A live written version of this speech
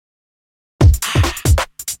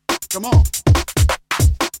Come on.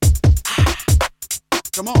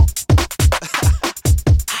 Come on.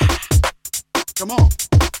 Come on.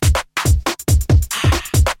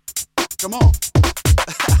 Come on.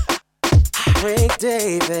 Break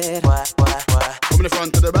David. What? From the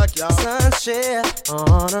front to the back, y'all. Sunshine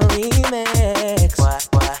on a remix. What?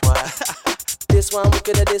 This one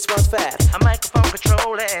wicked, this one's fat. A microphone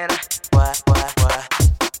controlling. What?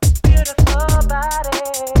 Beautiful body,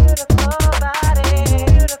 beautiful body,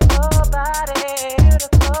 beautiful body,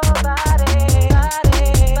 beautiful body, body,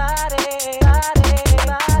 body, body, body,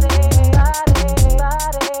 body,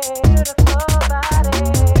 body, beautiful body,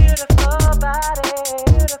 beautiful body,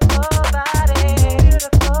 beautiful body,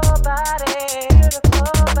 beautiful body,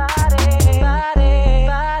 beautiful body, body,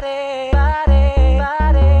 body, body,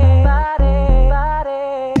 body, body,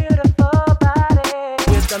 beautiful body.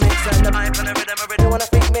 With the mix and the pipe and the rhythm, you wanna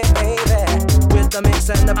freak me, baby. With the mix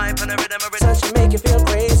and the pipe and the rhythm, such to make you feel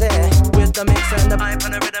crazy. With the mix and the pipe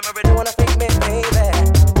and the rhythm, you wanna freak me, baby.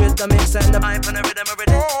 With the mix and the pipe and the rhythm,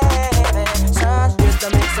 such. With the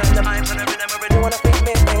mix and the pipe and the rhythm, you wanna freak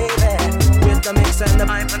me, baby. With the mix and the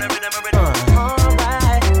pipe and the rhythm,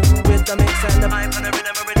 alright. With the mix and the pipe and the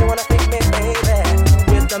rhythm, you wanna freak me, baby.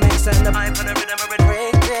 With the mix and the pipe and the rhythm,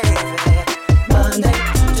 break David. Monday,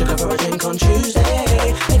 took her for a drink on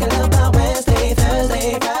Tuesday. Making love by Wednesday,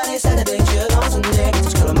 Thursday, Friday, Saturday, chill on Sunday.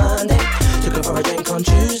 Just go to Monday, took her for a drink on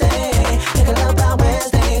Tuesday. Making love by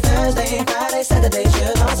Wednesday, Thursday, Friday, Saturday,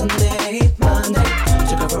 chill on Sunday. Monday,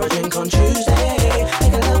 took her for a drink on Tuesday.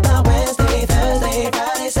 Making love by Wednesday, Thursday,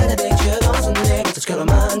 Friday, Saturday, chill on Sunday. Just go to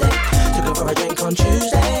Monday, took her for a drink on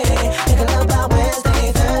Tuesday. Making love by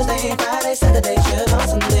Wednesday, Thursday, Friday, Saturday, chill on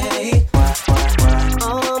Sunday.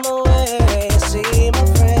 On the way, see my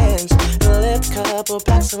friends who lived a couple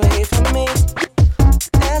blocks away from me.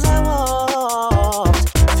 As I walked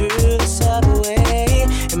through the subway,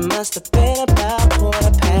 it must have been about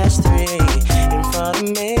 3:15. In front of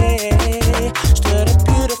me stood a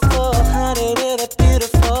beautiful honey with a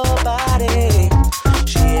beautiful body.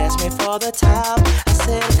 She asked me for the top. I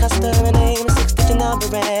said a customary name, a 6-digit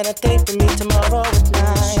number, and a date for me tomorrow at 9.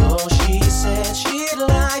 So she said she'd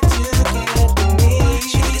like to get with me.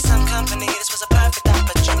 She needed some company, this was a perfect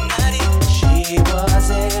opportunity. She was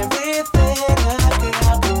everything a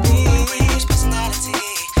girl could be. Rich personality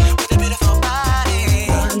with a beautiful body.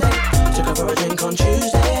 Monday, took her for a drink on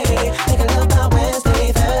Tuesday. Making love by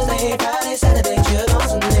Wednesday, Thursday, Friday, Saturday, chill on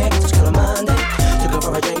Sunday. Just go to Monday, took her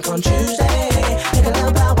for a drink on Tuesday. Making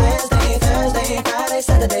love by Wednesday, Thursday, Friday,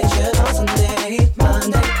 Saturday, chill on Sunday.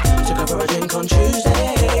 Monday, took her for a drink on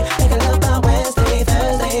Tuesday. Making love by Wednesday,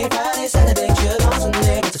 Thursday, Friday, Saturday, chill on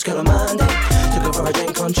Sunday. Just go to Monday, took her for a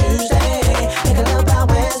drink on Tuesday. Making love by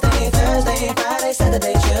Wednesday, Thursday, Friday,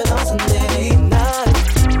 Saturday, chill on Sunday. 9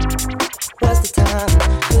 was the time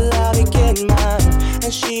till I be getting mine,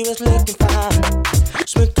 and she was looking fine.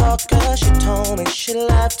 Smooth talker, she told me she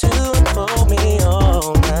loved to unfold me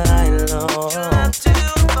all night long.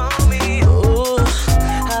 Ooh,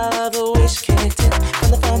 I love the way she kicked it from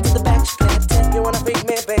the front to the back. She flipped it. You wanna freak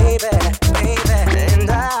me, baby, and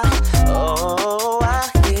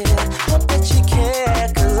hope that she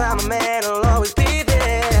cared, 'cause I'm a man who'll always be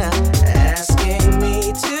there, asking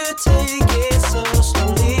me to take it so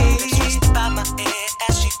slowly. She by my ear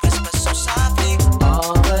as she whispers so softly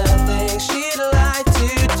all the things she'd like to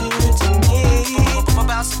do to me.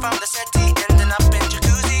 Bouncing from the settee, ending up in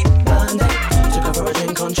jacuzzi. Monday, took her for a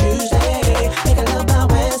drink on Tuesday. Making love by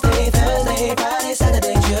Wednesday, Thursday, Friday,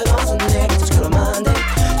 Saturday, chill on Sunday. Just go to Monday,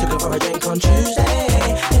 took her for a drink on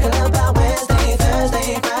Tuesday. Making love by Wednesday,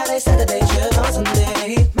 Thursday, Friday, Saturday, chill on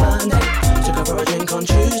Sunday. Monday, took her for a drink on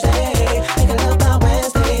Tuesday. Making love by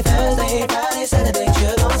Wednesday, Thursday, Friday, Saturday,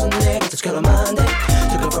 chill on Sunday. Just go to Monday,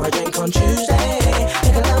 took her for a drink on Tuesday.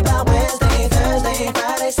 Making love by Wednesday, Thursday,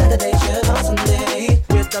 Friday, Saturday, chill on Sunday.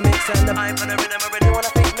 With the mix and the pipe and the rhythm, you wanna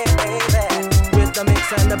freak me, baby. With the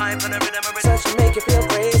mix and the pipe and the rhythm, such to make you feel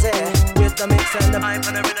crazy. With the mix and the pipe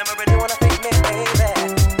and the rhythm, you wanna freak me, baby.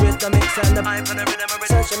 With the mix and the pipe and the rhythm,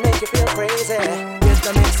 such to make you feel crazy. With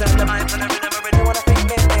the mix and the pipe and the rhythm, you wanna freak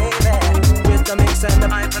me, baby. With the mix and the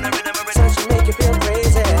pipe and the rhythm, such to make you feel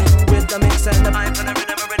crazy. With the mix and the pipe and the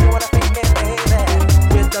rhythm, you wanna freak me, baby.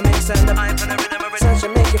 With the mix and the pipe and the rhythm, such to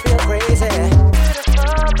make you feel crazy.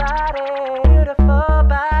 Beautiful body, beautiful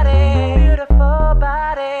body, beautiful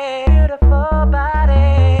body, beautiful body,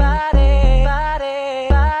 body, body,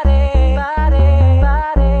 body, body,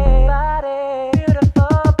 body, body,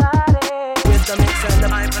 beautiful body. With the mix and the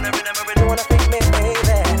pipe and the rhythm, you wanna freak me,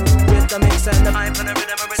 baby. With the mix and the pipe and the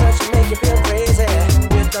rhythm, such to make you feel crazy.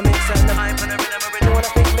 With the mix and the pipe and the rhythm, you wanna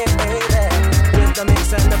freak me, baby. With the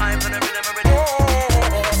mix and the pipe and the rhythm,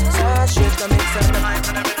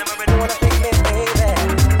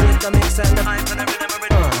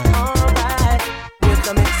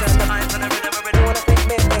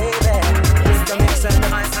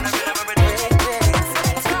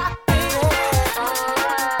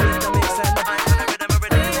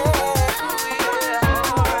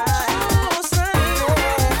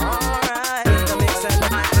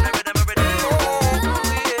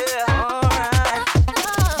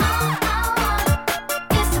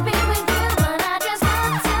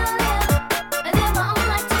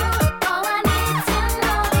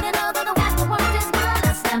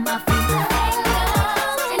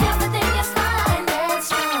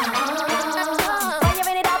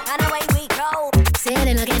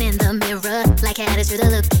 cat is through the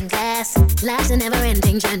looking glass. Life's a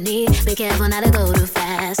never-ending journey. Be careful not to go too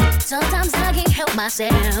fast. Sometimes I can't help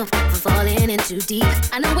myself from falling in too deep.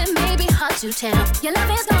 I know it may be hard to tell. Your love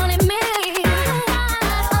is calling me.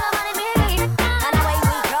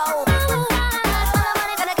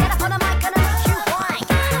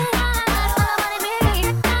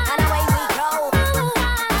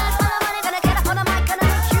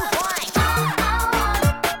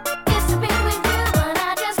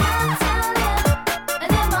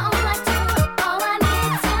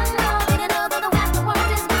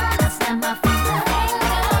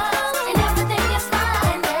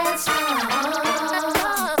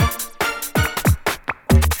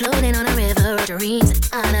 Floating on a river of dreams,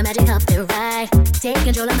 on a magic carpet ride. Take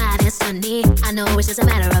control of my destiny. I know it's just a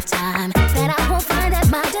matter of time that I won't find that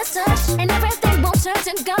Midas touch, and everything won't turn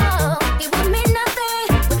to gold. It would mean nothing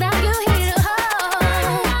without you here to hold.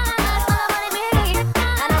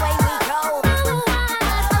 And away we go.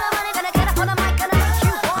 Gonna get up on the mic, gonna make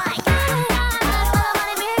you whine.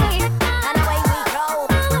 And away we go.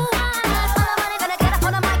 Gonna get up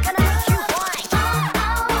on the mic, gonna make you whine.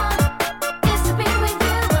 It's to be with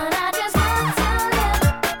you, but I just want to live.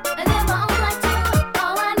 And live my own life too.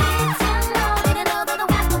 All I need to know, need to know that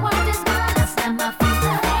the world is gonna snap my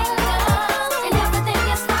fingers, and everything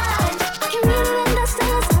is fine. I can read it in the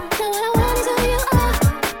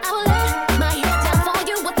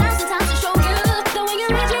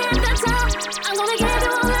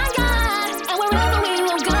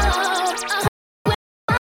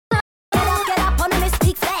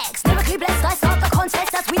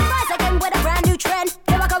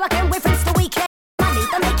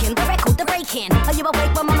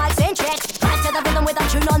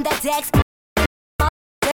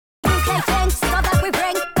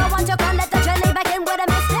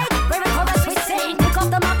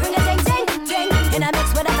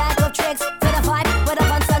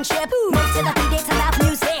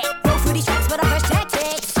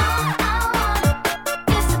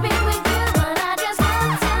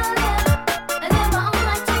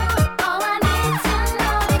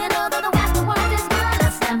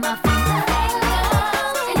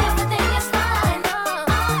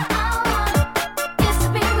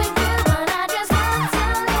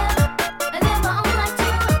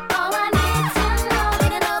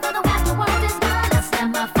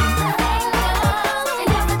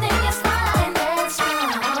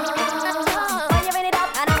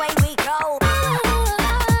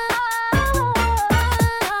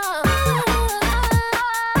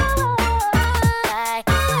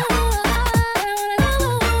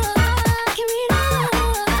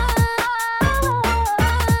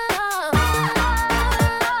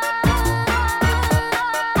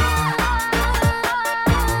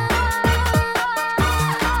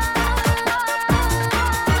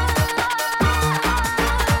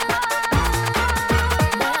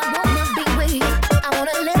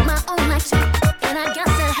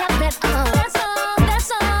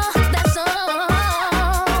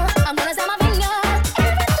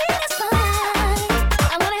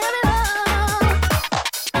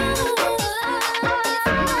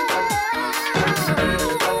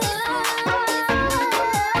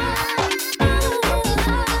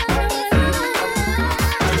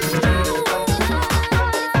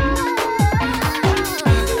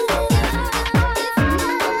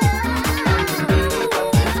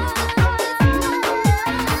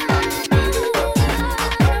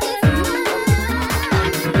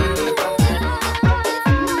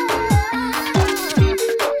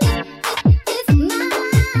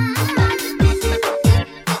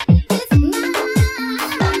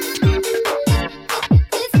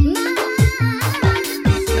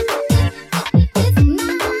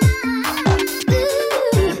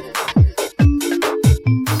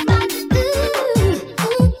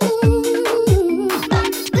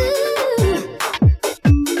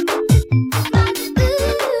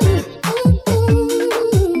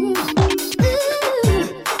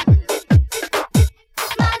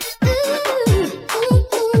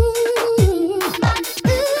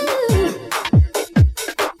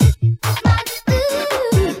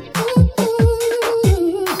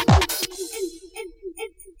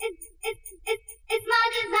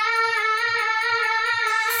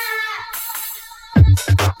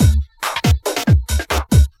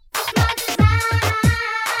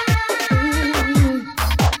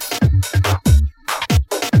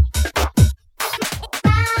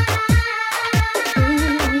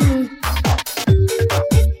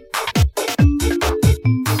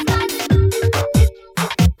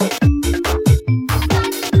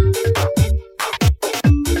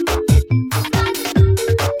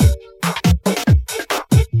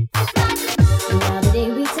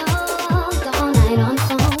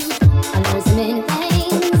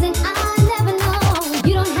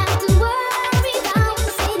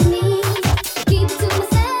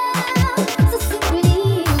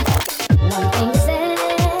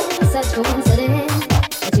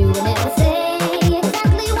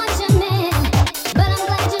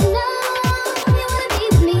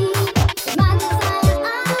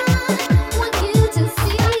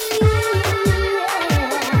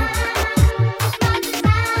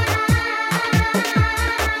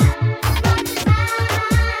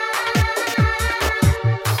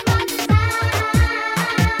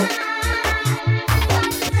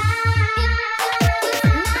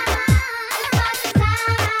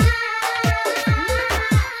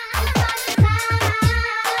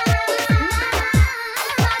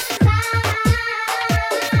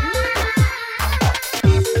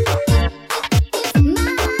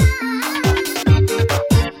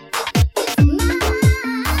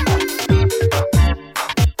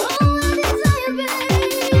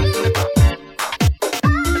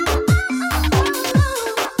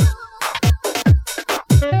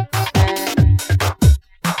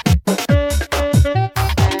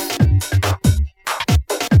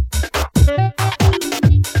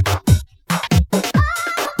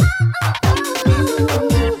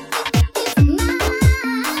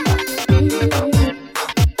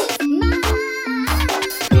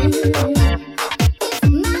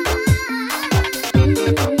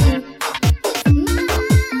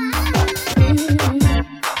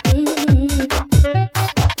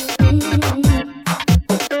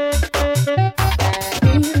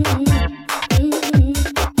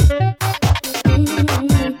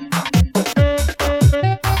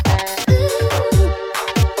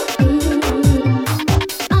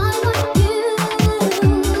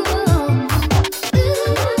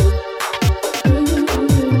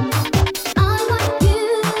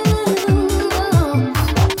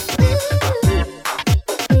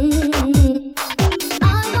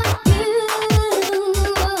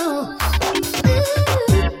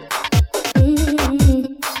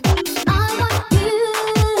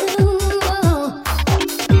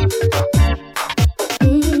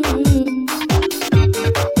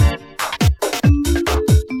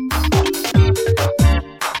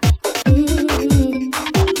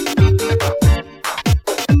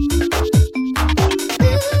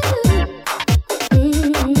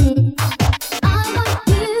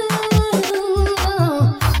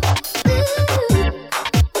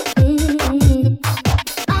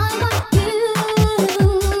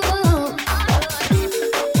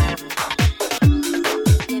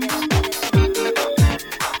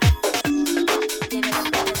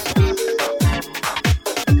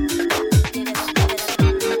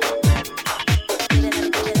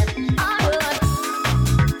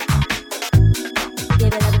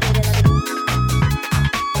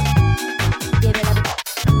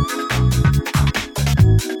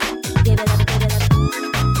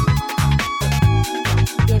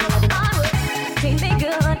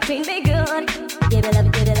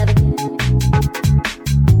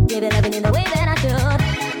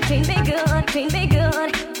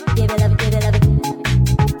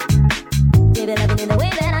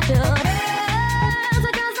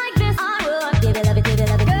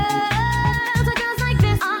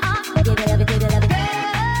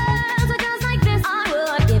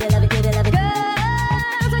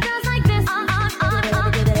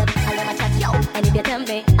tell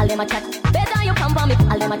me, I'll let my chat. Better you come for me,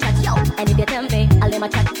 I'll let my chat, yo. And if you tell me, I'll let my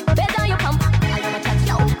chat. Better you come, I'll let my chat,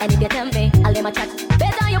 yo. And if you tell me, I'll let my chat.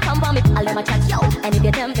 Better you come for me, I'll let my chat, yo. And if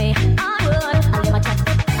you tell me, I would, I'll let my chat.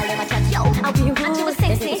 I'll let my chat, yo. I'll be rude. And you was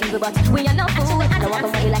sexy, but we are no food. I don't walk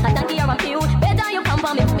away like a donkey or a mule. Better you come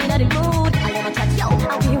for me, we not in mood. I'll let my chat, yo.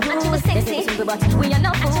 I'll be rude. And you was sexy, but we are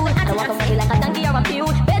no food. I don't walk away like a donkey or a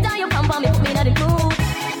mule. Better you come for me, we not in mood.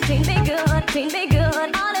 Treat me good, treat me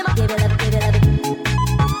good. All in my give it up, give it up.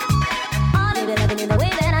 All in it up in the way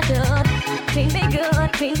that I should. Treat me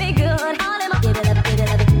good, treat me good. All in my give it up, give it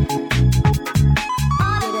up.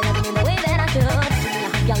 All in it up in the way that I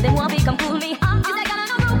should. Young, they want me come fool me. Is that gonna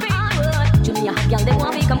no roopie? Jimmy, a young, they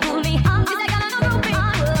want me come fool me. Is that gonna no roopie?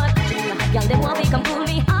 Jimmy, a young, they want me come fool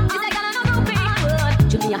me. Is that gonna no roopie?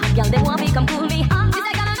 Jimmy, a young, they want me come fool me. Is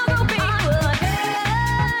that gonna no roopie?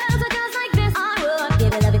 Girls are just like this.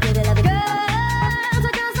 Give it up, give it up. Girls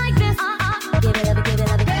are just like this. Give it up, give it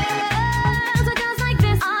up. Girls are just like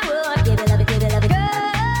this. Give it up, give it up.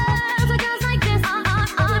 Girls are just like this.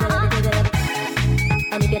 Give it up, give it up.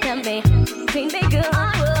 And if you tell me, treat me good.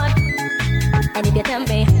 And if you tell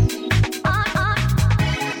me,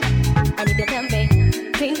 and if you tell me,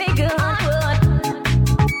 treat me good.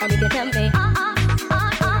 And if you tell me,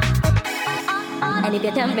 and if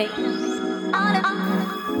you tell me,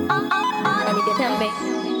 and if you tell me,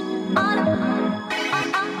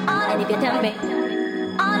 and if you tell me,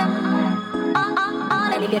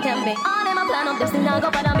 and if you tell me, all in my plan of destiny now go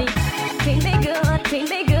bother me. Treat me good, treat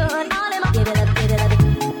me good. All in my give it up, give it up.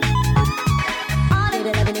 All in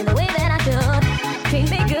it up in the way that I should. Treat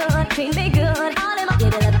me good, treat me good. All in my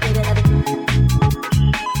give it up, give it up.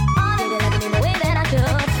 All in it up in the way that I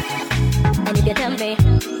should. And if you tell me,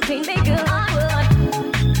 treat me good, I would.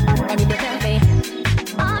 And if you tell me,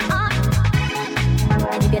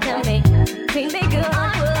 and if you tell me, treat me good, I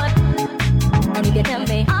would. And if you tell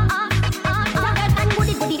me,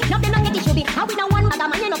 how we don't want other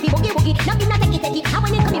man, you know, people give boogie. Now we not take it, how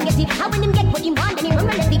when him come him get it, how when him get what he want, then he run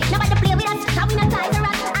relentlessly. Nobody play with us, how we not tie the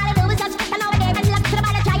rats. All I do is just turn over there and look to the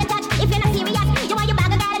bottom, try and touch. If you're not serious, you want your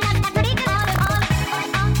bag of God and not that pretty.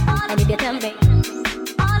 And if you tell me,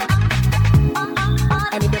 and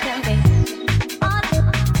if you tell me,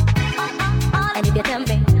 and if you tell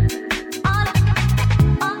me,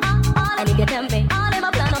 and if you tell me, all in my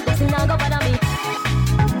plan of this and now go bother me.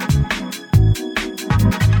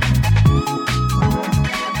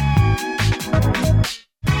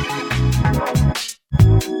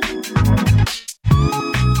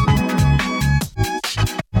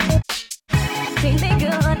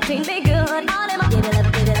 Treat me good, all in my give it up,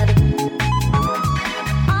 give it up.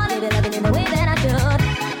 All in it up in the way that I should.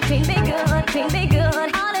 Treat me good, treat me good.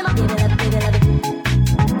 All in my give it up, give it up.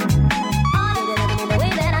 All in it up in the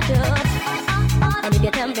way that I should. And if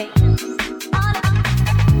you tell me,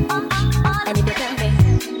 and if you tell me,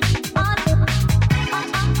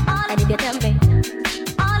 and if you tell me,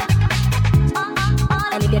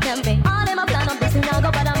 and if you tell me, all in my plan of this and now go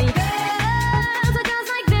bother me. Girls are just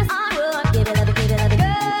like this. I would give it up, give it up.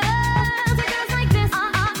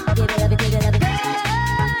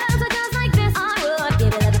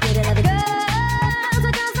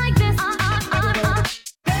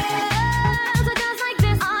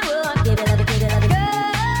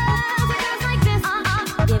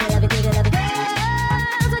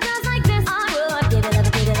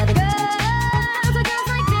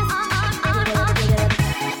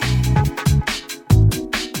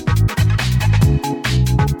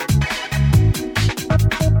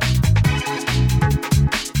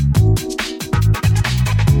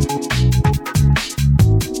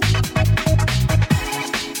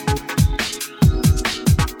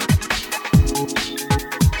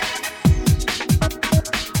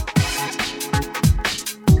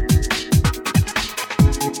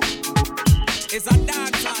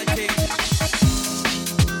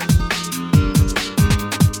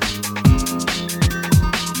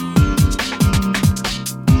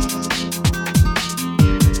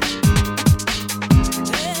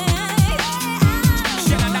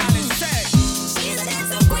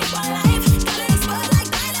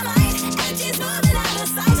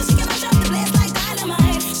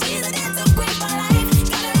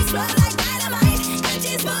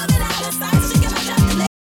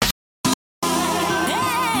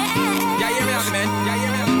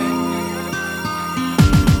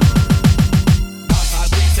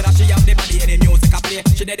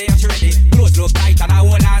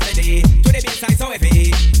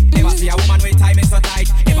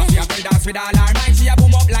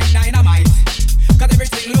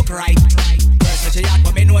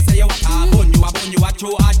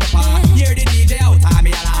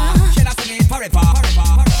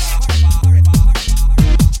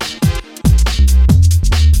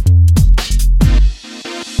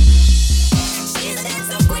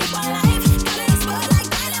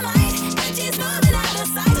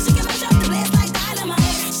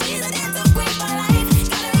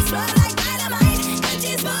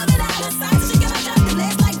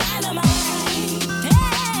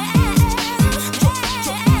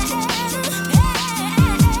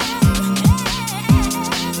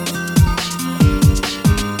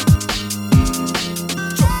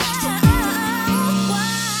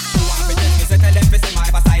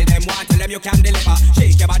 You can deliver.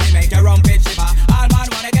 Shake your body, make your rumpet shiver. All man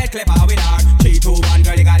wanna get clipper with her. 3, 2, 1,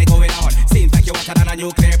 girl, you got it going on. Seems like you hotter than a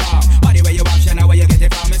nuclear bomb. Body where you wash, you know where you get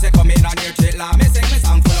it from. Me say come in on your trailer. Me sing me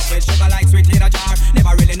song full of with sugar like sweet in a jar.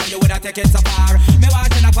 Never really knew you woulda take it so far. Me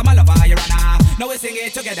watching up for my lover, you runner. Now we sing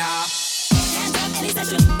it together. Hands up, any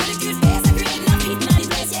session with a cute face. I create love, heat, naughty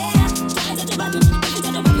place, yeah. Try to touch a button, if you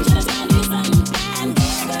touch a button, should I try and do something? And go,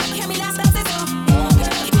 girl, hear me last, I'll say so. Go,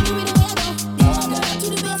 girl, keep me doing the way I go. Go, girl, to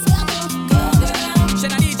the best way I go. Go, girl.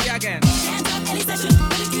 Should I need you again? Hands up, any session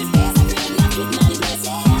with a cute face. I create love, heat, naughty place,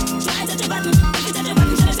 yeah. Try to touch a button, if you touch a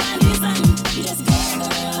button, should I try and do something? You just go,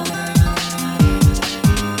 girl.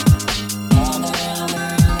 Go, girl.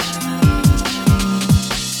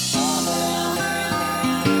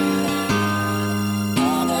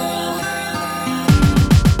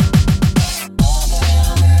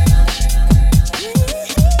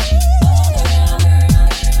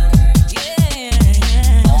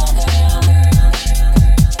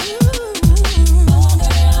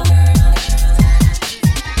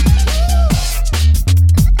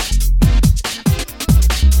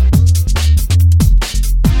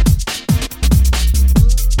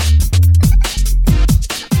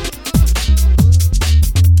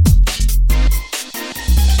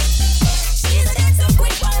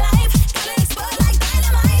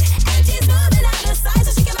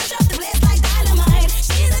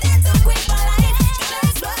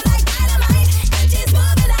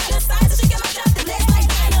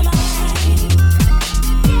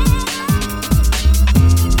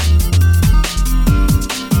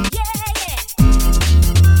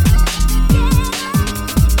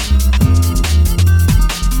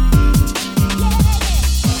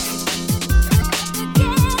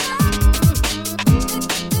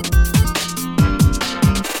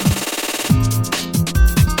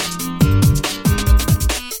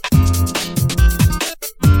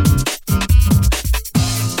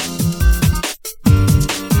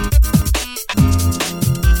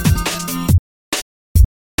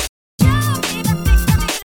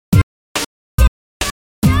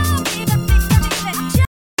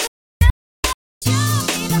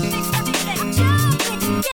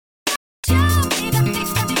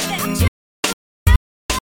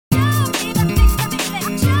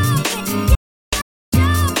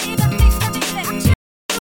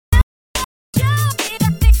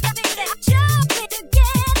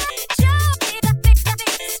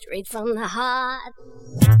 Straight from the heart.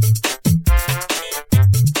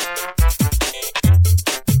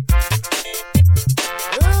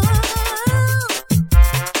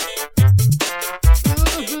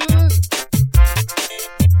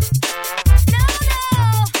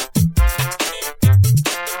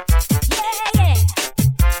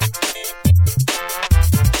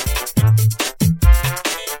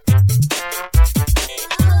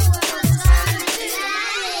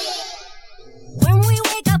 When we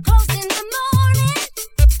wake up close in the morning,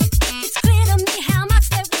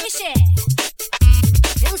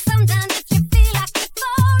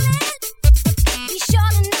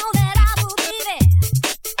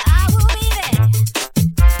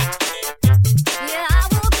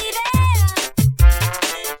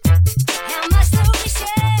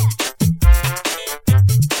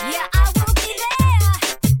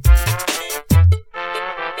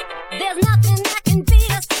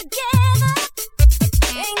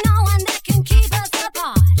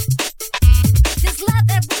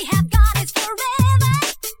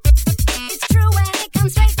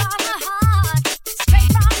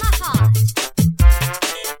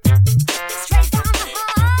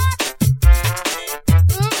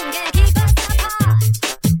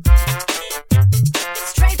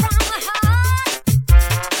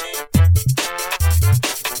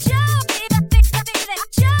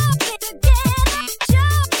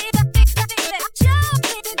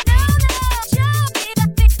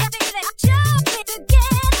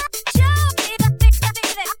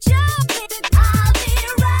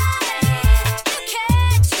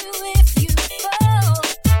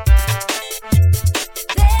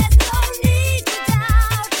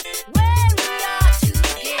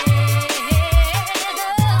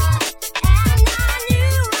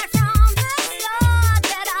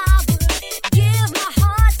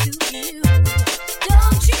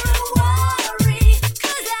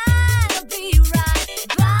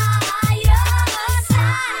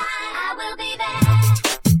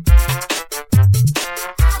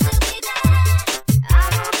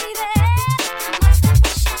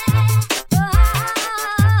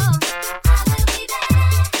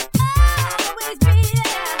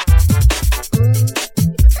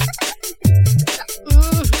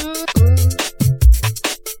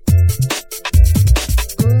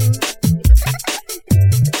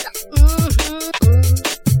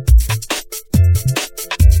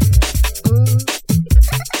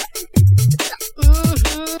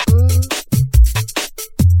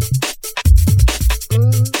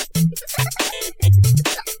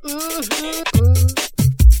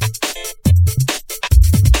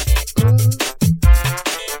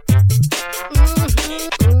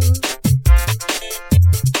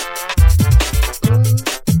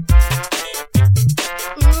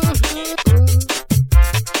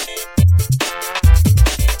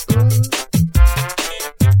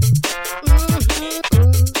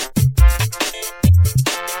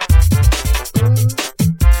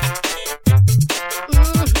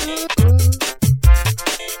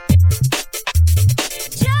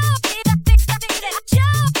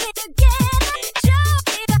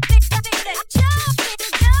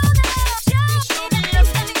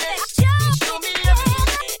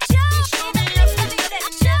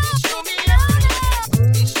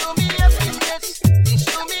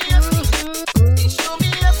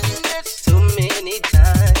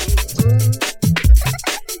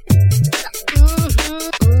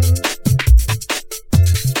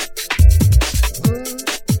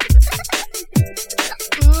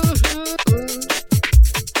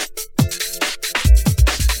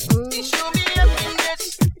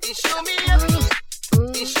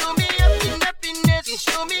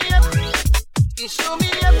 show me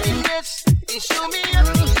happiness. He show me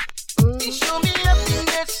happiness. He show me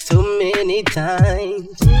happiness. Too many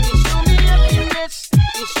times. He show me happiness.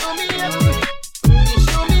 He show me happiness. He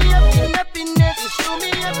show me happiness. He show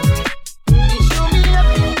me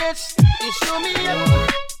happiness. He show me happiness. He show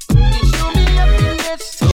me happiness.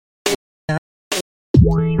 He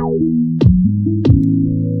show me happiness.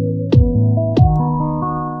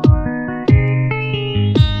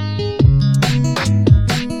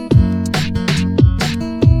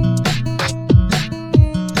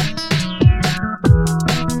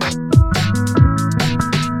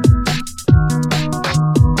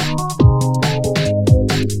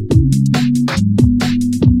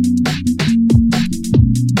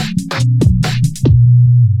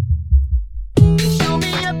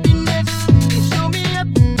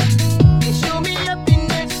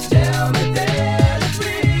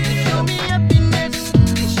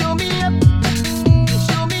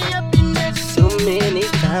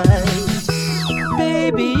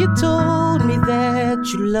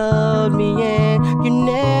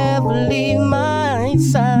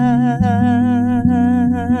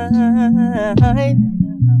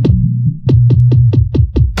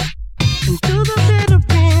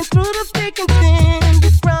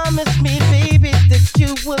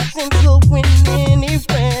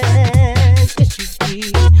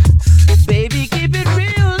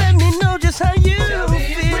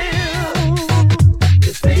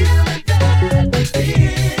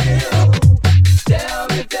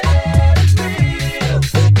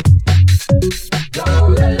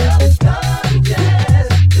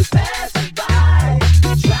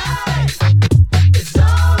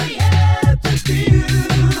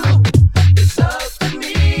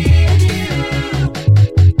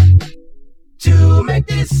 Make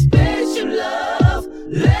this special love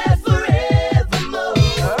last forevermore.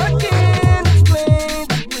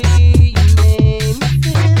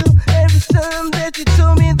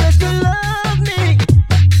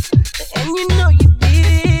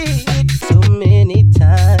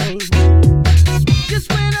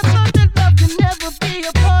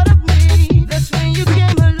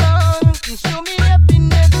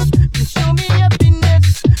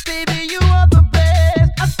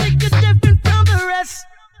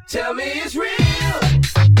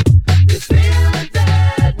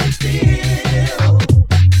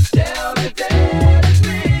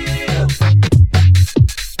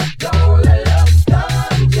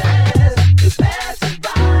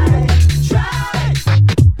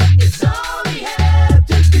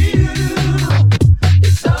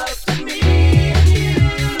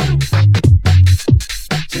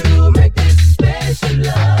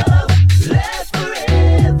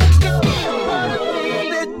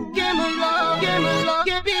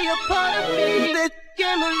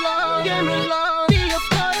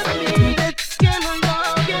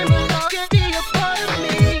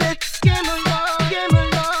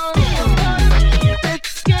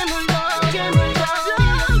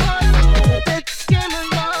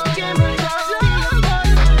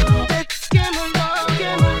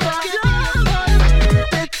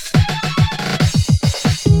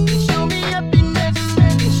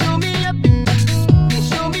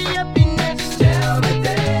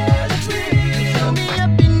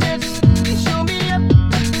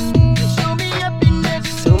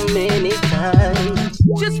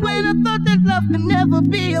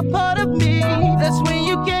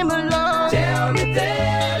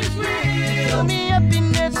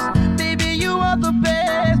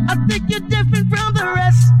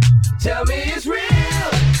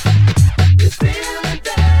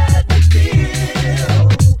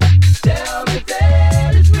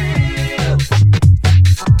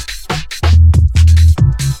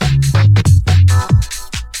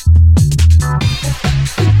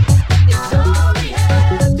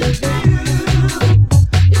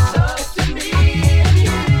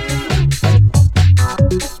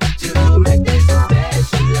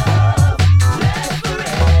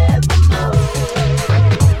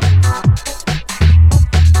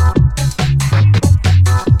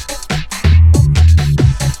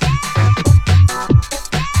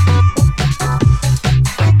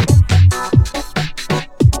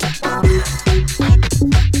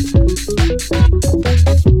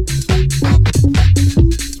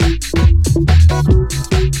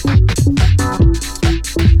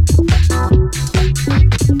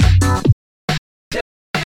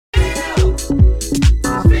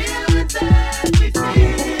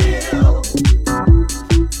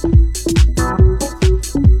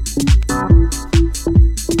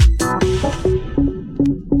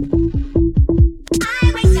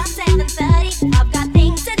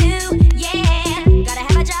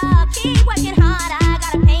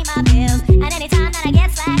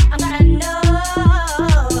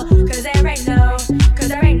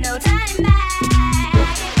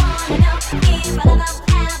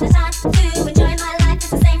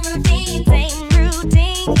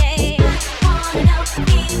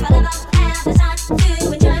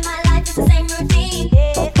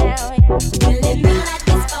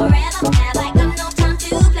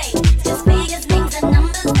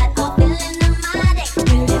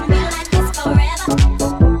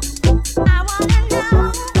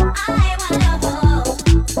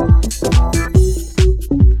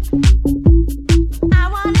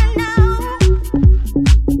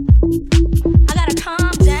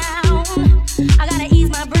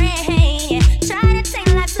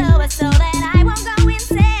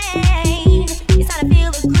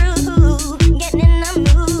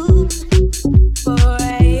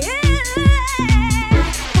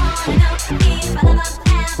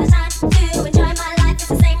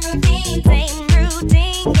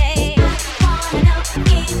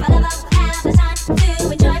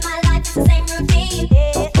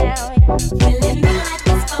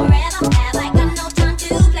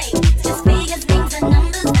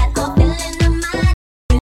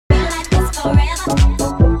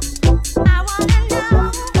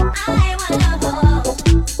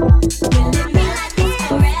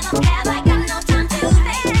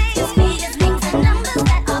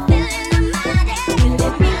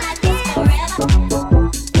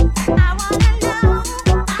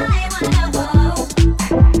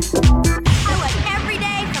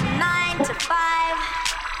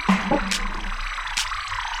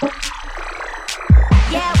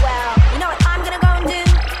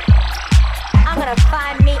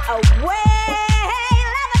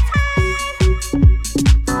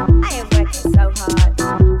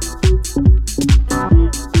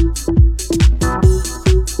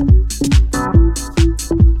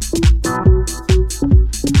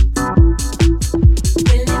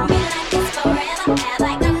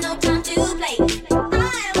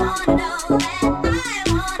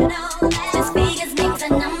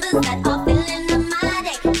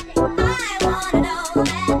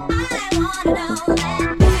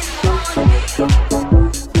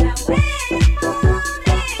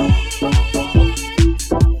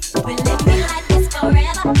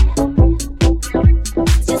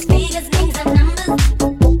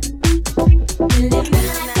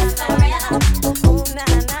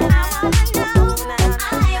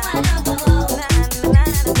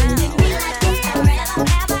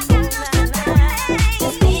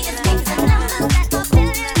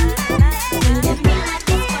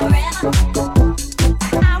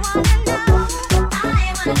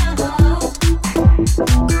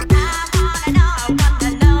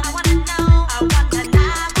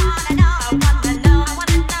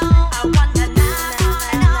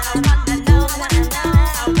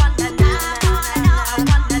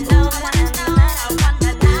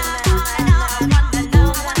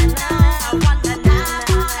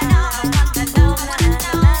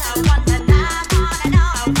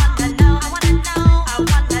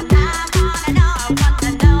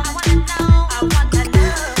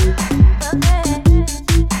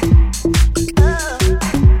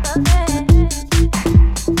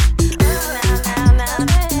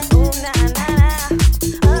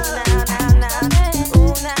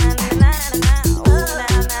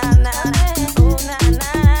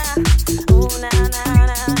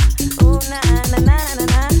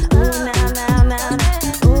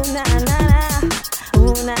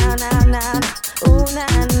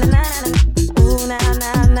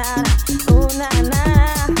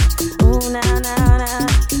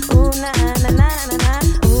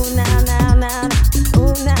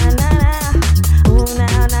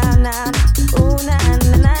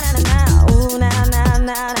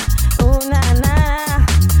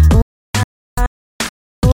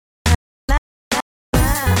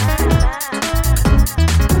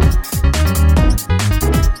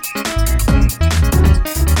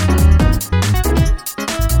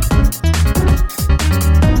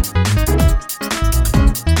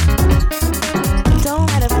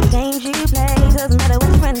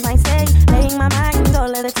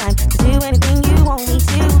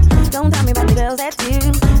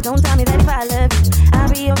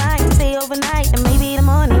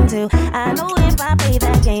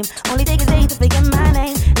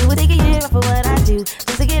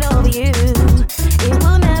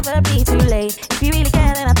 Give it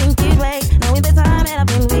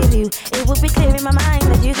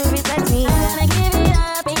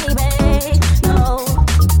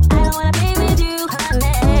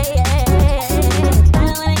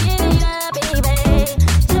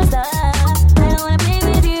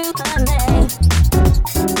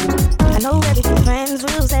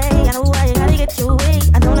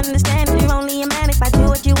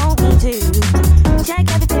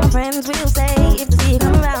Check it